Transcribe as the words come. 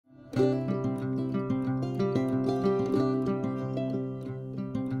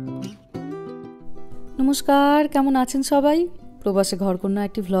নমস্কার, কেমন আছেন সবাই? প্রবাসে ঘরকন্যা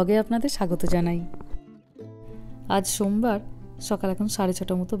একটি ভ্লগে আপনাদের স্বাগত জানাই। আজ সোমবার, সকাল এখন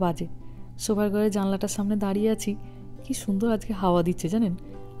 6:30 মতো বাজে। শোবার ঘরে জানলাটার সামনে দাঁড়িয়ে আছি। কি সুন্দর আজকে হাওয়া দিচ্ছে জানেন।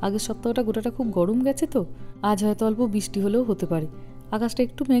 আগের সপ্তাহটা গোটাটা খুব গরম গেছে, তো আজ হয়তো অল্প বৃষ্টি হলেও হতে পারে। আকাশটা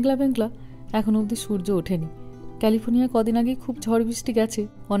একটু মেঘলা মেঘলা, এখনও অবধি সূর্য ওঠেনি। ক্যালিফোর্নিয়ায় কদিন আগেই খুব ঝড় বৃষ্টি গেছে।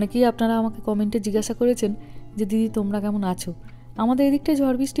 অনেকেই আপনারা আমাকে কমেন্টে জিজ্ঞাসা করেছেন যে দিদি তোমরা কেমন আছো। আমাদের এদিকটায়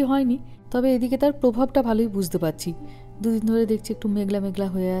ঝড় বৃষ্টি হয়নি, তবে এদিকে তার প্রভাবটা ভালোই বুঝতে পারছি। দুদিন ধরে দেখছি একটু মেঘলা মেঘলা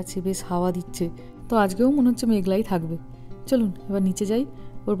হয়ে আছে, বেশ হাওয়া দিচ্ছে। তো আজকেও মনে হচ্ছে মেঘলাই থাকবে। চলুন এবার নিচে যাই,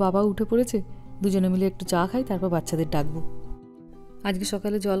 ওর বাবা উঠে পড়েছে, দুজনে মিলে একটু চা খাই, তারপর বাচ্চাদের ডাকবো। আজকে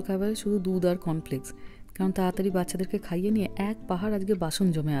সকালে জল খাবারে শুধু দুধ আর কর্নফ্লেক্স, কারণ তাড়াতাড়ি বাচ্চাদেরকে খাইয়ে নিয়ে এক পাহাড় আজকে বাসন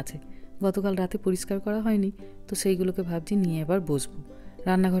জমে আছে। গতকাল রাতে পরিষ্কার করা হয়নি, তো সেইগুলোকে ভাবছি নিয়ে এবার বসবো।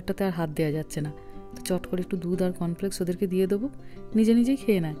 রান্নাঘরটাতে আর হাত দেওয়া যাচ্ছে না, তো চট করে একটু দুধ আর কর্নফ্লেক্স ওদেরকে দিয়ে দেবো, নিজে নিজেই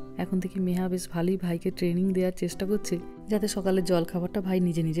খেয়ে নেয়। এখন থেকে মেহা বেশ ভালোই ভাইকে ট্রেনিং দেওয়ার চেষ্টা করছে, যাতে সকালের জল খাবারটা ভাই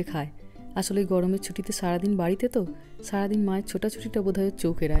নিজে নিজে খায়। আসলে এই গরমের ছুটিতে সারাদিন বাড়িতে, তো সারাদিন মায়ের ছোটাছুটিটা বোধহয়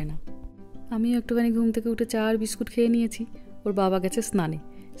চোখ এড়ায় না। আমিও একটুখানি ঘুম থেকে উঠে চা আর বিস্কুট খেয়ে নিয়েছি। ওর বাবা গেছে স্নানে,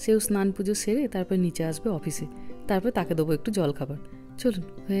 সেও স্নান পুজো সেরে তারপর নিচে আসবে অফিসে, তারপর তাকে দেবো একটু জল খাবার। চলুন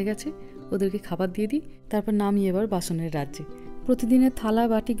হয়ে গেছে, ওদেরকে খাবার দিয়ে দিই, তারপর নামিয়ে এবার বাসনের রাজ্যে। প্রতিদিনের থালা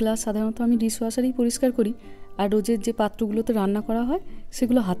বাটি গ্লাস সাধারণত আমি ডিশওয়াশারেই পরিষ্কার করি, আর রোজের যে পাত্রগুলোতে রান্না করা হয়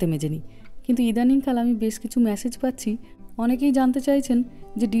সেগুলো হাতে মেজে নিই। কিন্তু ইদানিংকাল আমি বেশ কিছু মেসেজ পাচ্ছি, অনেকেই জানতে চাইছেন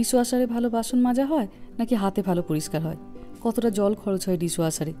যে ডিশওয়াশারে ভালো বাসন মাজা হয় নাকি হাতে ভালো পরিষ্কার হয়, কতটা জল খরচ হয়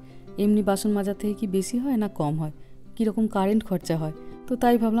ডিশওয়াশারে, এমনি বাসন মাজা থেকে কি বেশি হয় না কম হয়, কীরকম কারেন্ট খরচা হয়। তো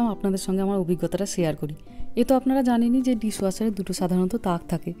তাই ভাবলাম আপনাদের সঙ্গে আমার অভিজ্ঞতাটা শেয়ার করি। এ তো আপনারা জানেনই যে ডিশওয়াশারে দুটো সাধারণত তাক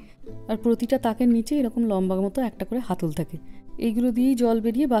থাকে, আর প্রতিটা তাকের নিচে এরকম লম্বা মতো একটা করে হাতল থাকে। এইগুলো দিয়েই জল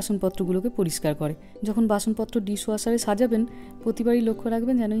বেরিয়ে বাসনপত্রগুলোকে পরিষ্কার করে। যখন বাসনপত্র ডিশওয়াশারে সাজাবেন, প্রতিবারই লক্ষ্য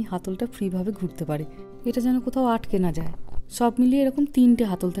রাখবেন যেন এই হাতলটা ফ্রিভাবে ঘুরতে পারে, এটা যেন কোথাও আটকে না যায়। সব মিলিয়ে এরকম 3টে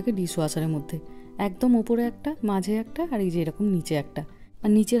হাতল থাকে ডিশওয়াশারের মধ্যে, একদম ওপরে একটা, মাঝে একটা, আর এই যে এরকম নিচে একটা। আর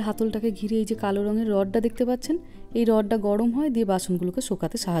নিচের হাতলটাকে ঘিরে এই যে কালো রঙের রডটা দেখতে পাচ্ছেন, এই রডটা গরম হয়, দিয়ে বাসনগুলোকে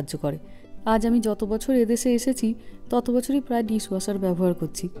শোকাতে সাহায্য করে। আজ আমি যত বছর এদেশে এসেছি তত বছরই প্রায় ডিশওয়াশার ব্যবহার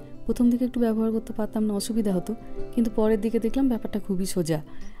করছি। প্রথম দিকে একটু ব্যবহার করতে পারতাম না, অসুবিধা হতো, কিন্তু পরের দিকে দেখলাম ব্যাপারটা খুবই সোজা।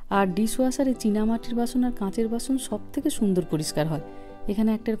 আর ডিশওয়াশারে চীনামাটির বাসন আর কাঁচের বাসন সব থেকে সুন্দর পরিষ্কার হয়। এখানে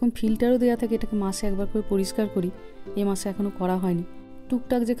একটা এরকম ফিল্টারও দেওয়া থাকে, এটাকে মাসে একবার করে পরিষ্কার করি। এ মাসে এখনও করা হয়নি।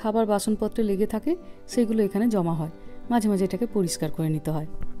 টুকটাক যে খাবার বাসনপত্রে লেগে থাকে সেগুলো এখানে জমা হয়, মাঝে মাঝে এটাকে পরিষ্কার করে নিতে হয়।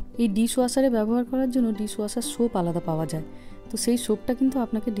 এই ডিশওয়াশারে ব্যবহার করার জন্য ডিশওয়াশার সোপ আলাদা পাওয়া যায়, তো সেই সোপটা কিন্তু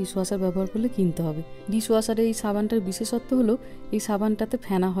আপনাকে ডিশওয়াশার ব্যবহার করলে কিনতে হবে। ডিশওয়াশারে এই সাবানটার বিশেষত্ব হলো এই সাবানটাতে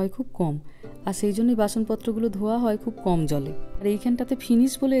ফেনা হয় খুব কম, আর সেই জন্যই বাসনপত্রগুলো ধোয়া হয় খুব কম জলে। আর এইখানটাতে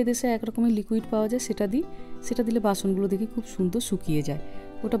ফিনিশ বলে এদেশে এক রকমের লিকুইড পাওয়া যায়, সেটা দিলে বাসনগুলো দেখে খুব সুন্দর শুকিয়ে যায়।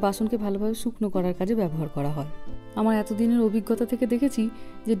 ওটা বাসনকে ভালোভাবে শুকনো করার কাজে ব্যবহার করা হয়। আমার এতদিনের অভিজ্ঞতা থেকে দেখেছি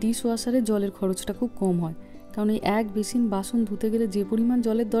যে ডিশওয়াশারে জলের খরচটা খুব কম হয়, কারণ এই এক বেসিন বাসন ধুতে গেলে যে পরিমাণ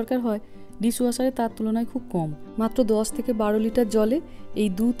জলের দরকার হয় ডিশওয়াশারে তার তুলনায় খুব কম। মাত্র 10 থেকে 12 লিটার জলে এই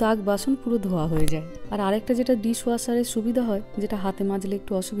 2 তাক বাসন পুরো ধোয়া হয়ে যায়। আর আরেকটা যেটা ডিশওয়াশারের সুবিধা হয়, যেটা হাতে মাজলে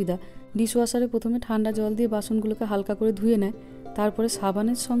একটু অসুবিধা, ডিশওয়াশারে প্রথমে ঠান্ডা জল দিয়ে বাসনগুলোকে হালকা করে ধুয়ে নেয়, তারপরে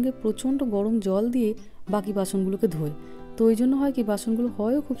সাবানের সঙ্গে প্রচণ্ড গরম জল দিয়ে বাকি বাসনগুলোকে ধোয়। তো ওই জন্য হয় কি, বাসনগুলো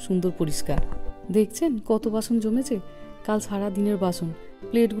হয়ও খুব সুন্দর পরিষ্কার। দেখছেন কত বাসন জমেছে, কাল সারা দিনের বাসন।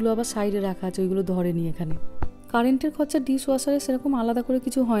 প্লেটগুলো আবার সাইডে রাখা আছে, ওইগুলো ধরেনি এখানে। কারেন্টের খরচা ডিশওয়াশারে সেরকম আলাদা করে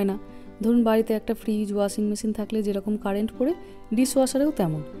কিছু হয় না। ধরুন বাড়িতে একটা ফ্রিজ, ওয়াশিং মেশিন থাকলে যেরকম কারেন্ট পড়ে, ডিশওয়াশারেও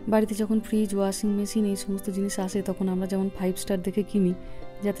তেমন। বাড়িতে যখন ফ্রিজ, ওয়াশিং মেশিন এই সমস্ত জিনিস আসে, তখন আমরা যেমন 5 স্টার দেখে কিনি,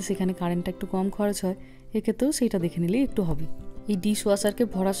 যাতে সেখানে কারেন্টটা একটু কম খরচ হয়। এক্ষেত্রেও সেইটা দেখে নিলেই একটু হবে। এই ডিশওয়াশারকে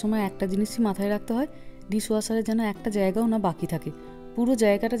ভরার সময় একটা জিনিসই মাথায় রাখতে হয়, ডিশওয়াশারে যেন একটা জায়গাও না বাকি থাকে, পুরো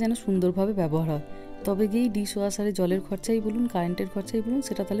জায়গাটা যেন সুন্দরভাবে ব্যবহার হয়। তবে গিয়েই ডিশওয়াশারে জলের খরচাই বলুন, কারেন্টের খরচাই বলুন,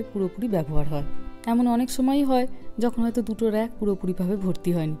 সেটা তাহলে পুরোপুরি ব্যবহার হয়। এমন অনেক সময়ই হয় যখন হয়তো 2টো র্যাক পুরোপুরিভাবে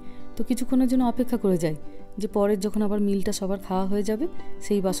ভর্তি হয়নি, তো কিছুক্ষণের জন্য অপেক্ষা করে যাই যে পরের যখন আবার মিলটা সবার খাওয়া হয়ে যাবে,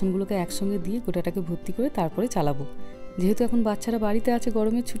 সেই বাসনগুলোকে একসঙ্গে দিয়ে গোটাটাকে ভর্তি করে তারপরে চালাবো। যেহেতু এখন বাচ্চারা বাড়িতে আছে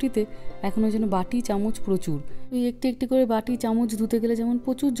গরমের ছুটিতে, এখন ওই জন্য বাটি চামচ প্রচুর। ওই একটি একটি করে বাটি চামচ ধুতে গেলে যেমন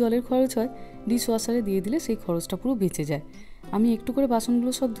প্রচুর জলের খরচ হয়, ডিশওয়াশারে দিয়ে দিলে সেই খরচটা পুরো বেঁচে যায়। আমি একটু করে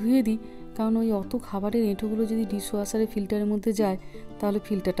বাসনগুলো সব ধুয়ে দিই, কারণ ওই অত খাবারের এঁঠোগুলো যদি ডিশওয়াশারে ফিল্টারের মধ্যে যায়, তাহলে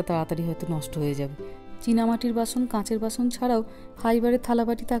ফিল্টারটা তাড়াতাড়ি হয়তো নষ্ট হয়ে যাবে। চীনামাটির বাসন, কাঁচের বাসন ছাড়াও ফাইবারের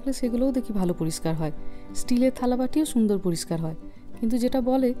থালাবাটি থাকলে সেগুলোও দেখি ভালো পরিষ্কার হয়। স্টিলের থালাবাটিও সুন্দর পরিষ্কার হয়। কিন্তু যেটা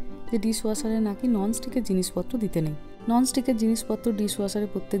বলে যে ডিশওয়াশারে নাকি ননস্টিকের জিনিসপত্র দিতে নেই। ননস্টিকের জিনিসপত্র ডিশওয়াশারে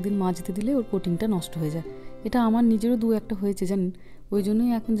প্রত্যেকদিন মাজতে দিলে ওর কোটিংটা নষ্ট হয়ে যায়। এটা আমার নিজেরও 2-1টা হয়েছে জানেন। ওই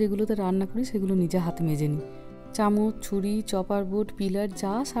জন্যই এখন যেগুলোতে রান্না করি সেগুলো নিজে হাতে মেজে নিই। চামচ, ছুরি, চপার বোর্ড, পিলার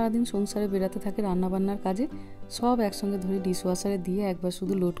যা সারাদিন সংসারে বেরাতে থাকে রান্নাবান্নার কাজে সব একসঙ্গে ধরে ডিশওয়াশারে দিয়ে একবার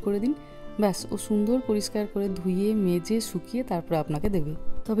শুধু লোড করে দিন, ব্যাস ও সুন্দর পরিষ্কার করে ধুয়ে মেজে শুকিয়ে তারপর আপনাকে দেবে।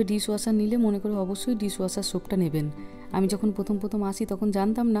 তবে ডিশওয়াশার নিলে মনে করে অবশ্যই ডিশওয়াশার সোপটা নেবেন। আমি যখন প্রথম আসি তখন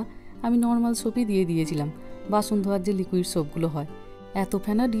জানতাম না, আমি নর্মাল সোপই দিয়েছিলাম, বাসন ধোয়ার যে লিকুইড সোপগুলো হয়। এত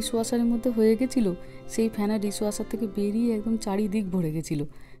ফেনা ডিশওয়াশারের মধ্যে হয়ে গেছিল, সেই ফেনা ডিশওয়াশার থেকে বেরিয়ে একদম চারিদিক ভরে গেছিলো।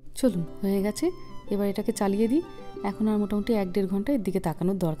 চলুন, হয়ে গেছে, এবার এটাকে চালিয়ে দিই। এখন আর মোটামুটি 1-1.5 ঘন্টা এর দিকে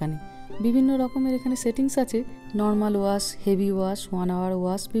তাকানোর দরকার নেই। বিভিন্ন রকমের এখানে সেটিংস আছে, normal wash, heavy wash, 1 hour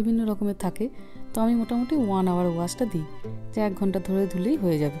wash, বিভিন্ন রকমের থাকে। তো আমি মোটামুটি 1 আওয়ার ওয়াশটা দিই, যে 1 ঘন্টা ধরে ধুলেই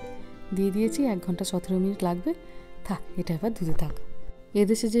হয়ে যাবে। দিয়ে দিয়েছি, 1 ঘন্টা 17 মিনিট লাগবে। থাক, এটা এবার ধুতে থাক।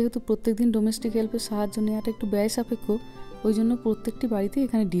 এদেশে যেহেতু প্রত্যেকদিন ডোমেস্টিক হেল্পের সাহায্য নেওয়াটা একটু ব্যয় সাপেক্ষ, ওই জন্য প্রত্যেকটি বাড়িতে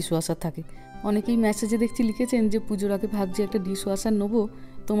এখানে ডিশওয়াশার থাকে। অনেকেই মেসেজে দেখছি লিখেছেন যে পুজোর আগে ভাবছি একটা ডিশওয়াশার নেবো,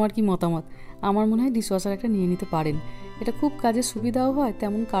 তোমার কি মতামত? আমার মনে হয় ডিশওয়াশার একটা নিয়ে নিতে পারেন। এটা খুব কাজের সুবিধাও হয়,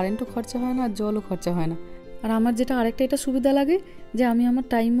 তেমন কারেন্টও খরচা হয় না আর জলও খরচা হয় না। আর আমার যেটা আরেকটা এটা সুবিধা লাগে যে আমি আমার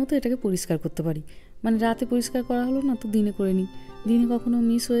টাইম মতো এটাকে পরিষ্কার করতে পারি। মানে রাতে পরিষ্কার করা হলো না তো দিনে করে নিই, দিনে কখনো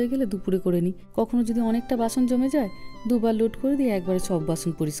মিস হয়ে গেলে দুপুরে করে নিই, কখনো যদি অনেকটা বাসন জমে যায় 2বার লোড করে দিয়ে একবারে সব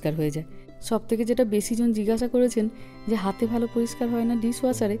বাসন পরিষ্কার হয়ে যায়। সব থেকে যেটা বেশি জন জিজ্ঞাসা করেছেন যে হাতে ভালো পরিষ্কার হয় না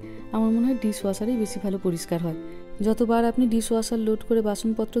ডিশওয়াশারে, আমার মনে হয় ডিশওয়াশারেই বেশি ভালো পরিষ্কার হয়। যতবার আপনি ডিশওয়াশার লোড করে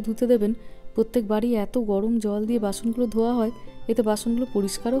বাসনপত্র ধুতে দেবেন, প্রত্যেকবারই এত গরম জল দিয়ে বাসনগুলো ধোয়া হয়, এতে বাসনগুলো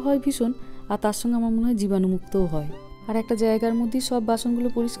পরিষ্কারও হয় ভীষণ, আর তার সঙ্গে আমার মনে হয় জীবাণুমুক্তও হয়। আর একটা জায়গার মধ্যেই সব বাসনগুলো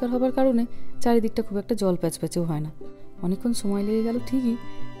পরিষ্কার হবার কারণে চারিদিকটা খুব একটা জল প্যাচপ্যাচেও হয় না। অনেকক্ষণ সময় লেগে গেল ঠিকই,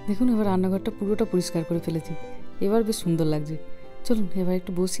 দেখুন এবার রান্নাঘরটা পুরোটা পরিষ্কার করে ফেলেছি, এবার বেশ সুন্দর লাগছে। চলুন এবার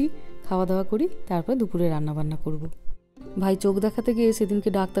একটু বসি, খাওয়া দাওয়া করি, তারপর দুপুরে রান্নাবান্না করব। ভাই চোখ দেখাতে গিয়ে সেদিনকে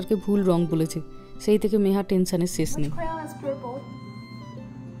ডাক্তারকে ভুল রং বলেছে, সেই থেকে মেহা টেনশনের শেষ নেই।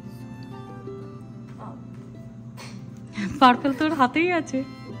 পার্পল তোর হাতেই আছে।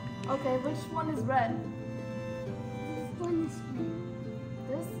 Okay, which one is red? This one is red.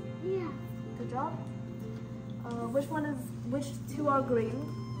 This? Yeah. Good job. Which two are green?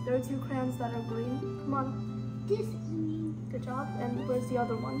 There are 2 crayons that are green. Come on. This is green. Good job. And where's the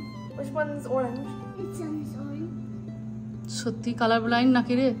other one? Which one is orange? This one is orange. সত্যি colour blind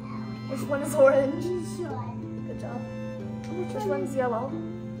নাকি রে? Which one is orange? This one. Good job. Which Which one one's is yellow?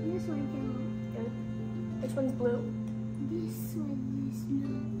 This one yellow. Good. Which one's blue? This one is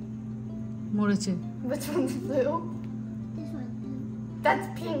blue. মরেছে। Which one's blue? This one blue. That's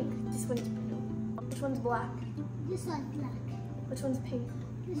pink. This one's blue. Which one's black? This one black. Which one's pink?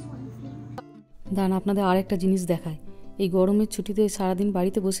 This one pink. দাঁড়ান আপনাদের আরেকটা জিনিস দেখায়। এই গরমের ছুটিতে সারাদিন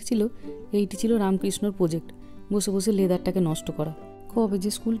বাড়িতে বসেছিল, এইটি ছিল রামকৃষ্ণর প্রজেক্ট, বসে বসে লেদারটাকে নষ্ট করা। কবে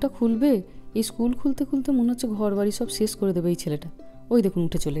যে স্কুলটা খুলবে, এই স্কুল খুলতে খুলতে মনে হচ্ছে ঘর বাড়ি সব শেষ করে দেবে এই ছেলেটা। ওই দেখুন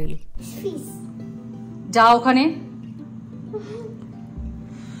উঠে চলে এলো। Fish. যা ওখানে।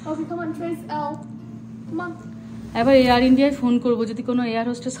 Okay, come on, trace L. Come on. এবার এয়ার ইন্ডিয়ায় ফোন করবো, যদি কোনো এয়ার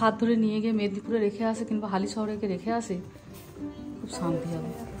হোস্টেস হাত ধরে নিয়ে গিয়ে মেদিনীপুরে রেখে আসে কিংবা হালি শহরে রেখে আসে, খুব শান্তি হবে।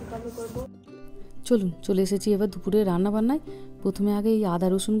 চলুন চলে এসেছি এবার দুপুরে রান্না বান্নায়। প্রথমে আগে এই আদা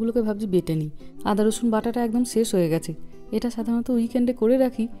রসুনগুলোকে ভাবছি বেটে নিই। আদা রসুন বাটাটা একদম শেষ হয়ে গেছে। এটা সাধারণত উইকেন্ডে করে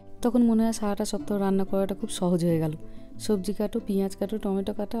রাখি, তখন মনে হয় সারাটা সপ্তাহ রান্না করাটা খুব সহজ হয়ে গেল। সবজি কাটো, পেঁয়াজ কাটো,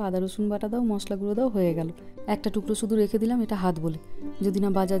 টমেটো কাটো, আদা রসুন বাটা দাও, মশলা গুঁড়ো দাও, হয়ে গেল। একটা টুকরো শুধু রেখে দিলাম, এটা হাত বলে, যদি না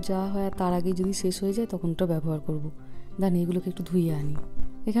বাজার যাওয়া হয় আর তার আগেই যদি শেষ হয়ে যায় তখন ওটা ব্যবহার করব। দান এগুলোকে একটু ধুইয়ে আনি।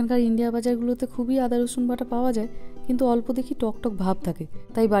 এখানকার ইন্ডিয়া বাজারগুলোতে খুবই আদা রসুন বাটা পাওয়া যায়, কিন্তু অল্প দেখি টকটক ভাব থাকে,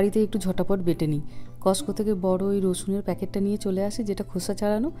 তাই বাড়িতে একটু ঝটাপট বেটে নিই। কস্কো থেকে বড় ওই রসুনের প্যাকেটটা নিয়ে চলে আসি, যেটা খোসা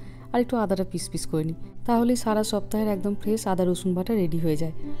ছাড়ানো, আর একটু আদাটা পিস পিস করে নিই। তাহলেই সারা সপ্তাহের একদম ফ্রেশ আদা রসুন বাটা রেডি হয়ে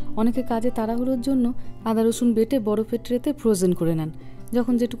যায়। অনেকে কাজে তাড়াহুড়োর জন্য আদা রসুন বেটে বরফের ট্রেতে ফ্রোজেন করে নেন,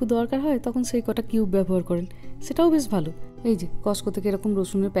 যখন যেটুকু দরকার হয় তখন সেই কটা কিউব ব্যবহার করেন, সেটাও বেশ ভালো। এই যে কস্কো থেকে এরকম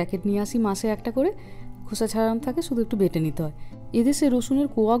রসুনের প্যাকেট নিয়ে আসি, মাসে একটা করে, খোসা ছাড়ানো থাকে, শুধু একটু বেটে নিতে হয়। এদেশে রসুনের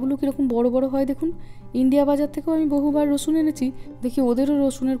কোয়াগুলো কীরকম বড় বড় হয় দেখুন। ইন্ডিয়া বাজার থেকেও আমি বহুবার রসুন এনেছি, দেখি ওদেরও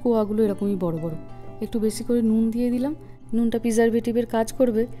রসুনের কোয়াগুলো এরকমই বড় বড়। একটু বেশি করে নুন দিয়ে দিলাম, নুনটা প্রিজারভেটিভের কাজ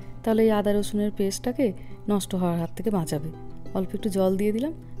করবে, তাহলে এই আদা রসুনের পেস্টটাকে নষ্ট হওয়ার হাত থেকে বাঁচাবে। অল্প একটু জল দিয়ে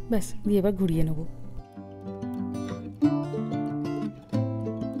দিলাম, ব্যাস, দিয়ে এবার ঘুরিয়ে নেবো।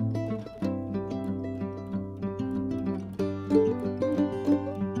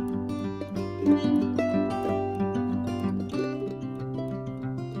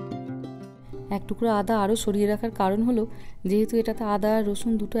 এক টুকরো আদা আরও সরিয়ে রাখার কারণ হলো, যেহেতু এটাতে আদা আর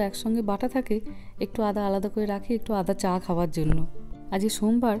রসুন দুটো একসঙ্গে বাটা থাকে, একটু আদা আলাদা করে রাখি একটু আদা চা খাওয়ার জন্য। আজ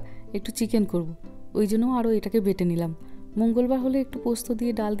সোমবার একটু চিকেন করব, ওই জন্য আরও এটাকে বেটে নিলাম। মঙ্গলবার হলে একটু পোস্ত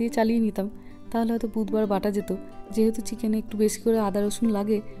দিয়ে ডাল দিয়ে চালিয়ে নিতাম, তাহলে হয়তো বুধবার বাটা যেত। যেহেতু চিকেনে একটু বেশি করে আদা রসুন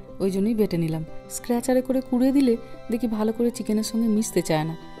লাগে, ওই জন্যই বেটে নিলাম। স্ক্র্যাচারে করে কুড়িয়ে দিলে দেখি ভালো করে চিকেনের সঙ্গে মিশতে চায়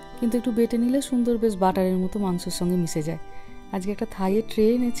না, কিন্তু একটু বেটে নিলে সুন্দর বেশ বাটারের মতো মাংসের সঙ্গে মিশে যায়। আজকে একটা থাইয়ের ট্রে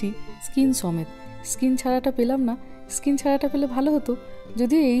এনেছি স্কিন সমেত। স্কিন ছাড়াটা পেলাম না, স্কিন ছাড়াটা পেলে ভালো হতো।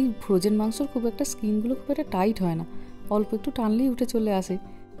 যদিও এই ফ্রোজেন মাংসর খুব একটা স্কিনগুলো খুব একটা টাইট হয় না, অল্প একটু টানলেই উঠে চলে আসে।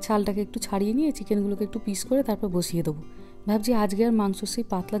 ছালটাকে একটু ছাড়িয়ে নিয়ে চিকেনগুলোকে একটু পিস করে তারপর বসিয়ে দেবো। ভাবছি আজকে আর মাংসর সেই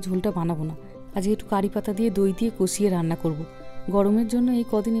পাতলা ঝোলটা বানাবো না, আজকে একটু কারি পাতা দিয়ে দই দিয়ে কষিয়ে রান্না করব। গরমের জন্য এই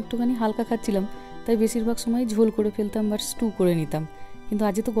কদিন একটুখানি হালকা খাচ্ছিলাম, তাই বেশিরভাগ সময় ঝোল করে ফেলতাম বা স্টু করে নিতাম। কিন্তু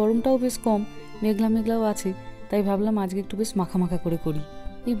আজকে তো গরমটাও বেশ কম, মেঘলা মেঘলাও আছে, তাই ভাবলাম আজকে একটু বেশ মাখা মাখা করে করি।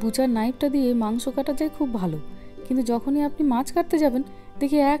 এই বুচার নাইফটা দিয়ে মাংস কাটা যায় খুব ভালো, কিন্তু যখনই আপনি মাছ কাটতে যাবেন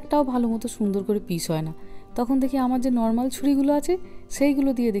দেখি একটাও ভালো মতো সুন্দর করে পিস হয় না। তখন দেখি আমার যে নর্মাল ছুরিগুলো আছে সেইগুলো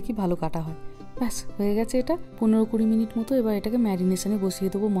দিয়ে দেখি ভালো কাটা হয়। ব্যাস হয়ে গেছে এটা। 15-20 মিনিট মতো এবার এটাকে ম্যারিনেশনে বসিয়ে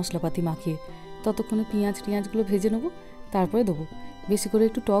দেবো মশলাপাতি মাখিয়ে। ততক্ষণে পেঁয়াজগুলো ভেজে নেবো, তারপরে দেবো। বেশি করে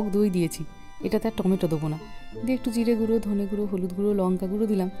একটু টক দই দিয়েছি, এটাতে আর টমেটো দেবো না। দিয়ে একটু জিরে গুঁড়ো, ধনে গুঁড়ো, হলুদ গুঁড়ো, লঙ্কা গুঁড়ো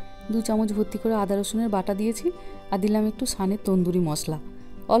দিলাম। 2 চামচ ভর্তি করে আদা রসুনের বাটা দিয়েছি, আর দিলাম একটু সানের তন্দুরি মশলা।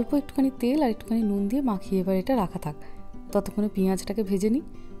 অল্প একটুখানি তেল আর একটুখানি নুন দিয়ে মাখিয়ে এবার এটা রাখা থাক। ততক্ষণে পেঁয়াজটাকে ভেজে নিই।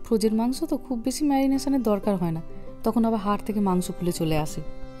 ফ্রোজেন মাংস তো খুব বেশি ম্যারিনেশনের দরকার হয় না, তখন আবার হাড় থেকে মাংস খুলে চলে আসে।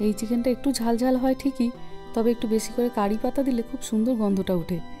 এই চিকেনটা একটু ঝাল ঝাল হয় ঠিকই, তবে একটু বেশি করে কারি পাতা দিলে খুব সুন্দর গন্ধটা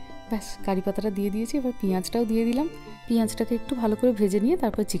ওঠে। ব্যাস কারি পাতাটা দিয়ে দিয়েছি, এবার পেঁয়াজটাও দিয়ে দিলাম। পেঁয়াজটাকে একটু ভালো করে ভেজে নিয়ে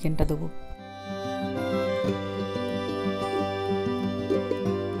তারপর চিকেনটা দেবো।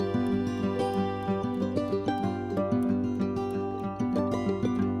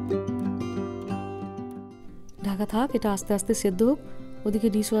 ঢাকা থাক, এটা আস্তে আস্তে সেদ্ধ হোক। ওদিকে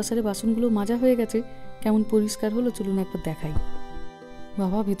ডিশওয়াশারে বাসনগুলো মাজা হয়ে গেছে, কেমন পরিষ্কার হলো চলুন একবার দেখাই।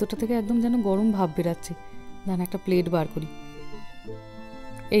 বাবা, ভেতরটা থেকে একদম যেন গরম ভাব বেরাচ্ছে। দাঁড়ান একটা প্লেট বার করি।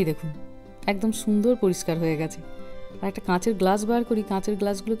 এই দেখুন একদম সুন্দর পরিষ্কার হয়ে গেছে। আর একটা কাঁচের গ্লাস বার করি, কাঁচের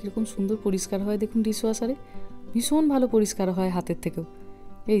গ্লাসগুলো কীরকম সুন্দর পরিষ্কার হয় দেখুন ডিশওয়াশারে, ভীষণ ভালো পরিষ্কার হয় হাতের থেকেও।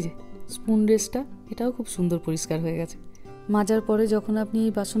 এই যে স্পুন রেসটা, এটাও খুব সুন্দর পরিষ্কার হয়ে গেছে। মাজার পরে যখন আপনি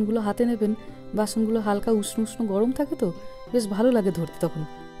এই বাসনগুলো হাতে নেবেন, বাসনগুলো হালকা উষ্ণ উষ্ণ গরম থাকে তো বেশ ভালো লাগে ধরতে, তখন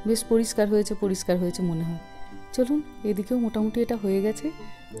বেশ পরিষ্কার হয়েছে মনে হয়। চলুন এদিকেও মোটামুটি এটা হয়ে গেছে।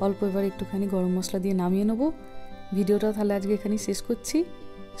 অল্প এবার একটুখানি গরম মশলা দিয়ে নামিয়ে নেবো। ভিডিওটা তাহলে আজকে এখানেই শেষ করছি।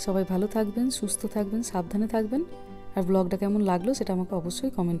 সবাই ভালো থাকবেন, সুস্থ থাকবেন, সাবধানে থাকবেন। আর ব্লগটা কেমন লাগলো সেটা আমাকে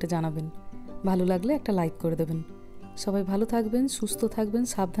অবশ্যই কমেন্টে জানাবেন। ভালো লাগলে একটা লাইক করে দেবেন। সবাই ভালো থাকবেন, সুস্থ থাকবেন,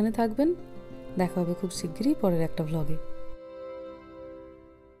 সাবধানে থাকবেন। দেখা হবে খুব শিগগিরই পরের একটা ব্লগে।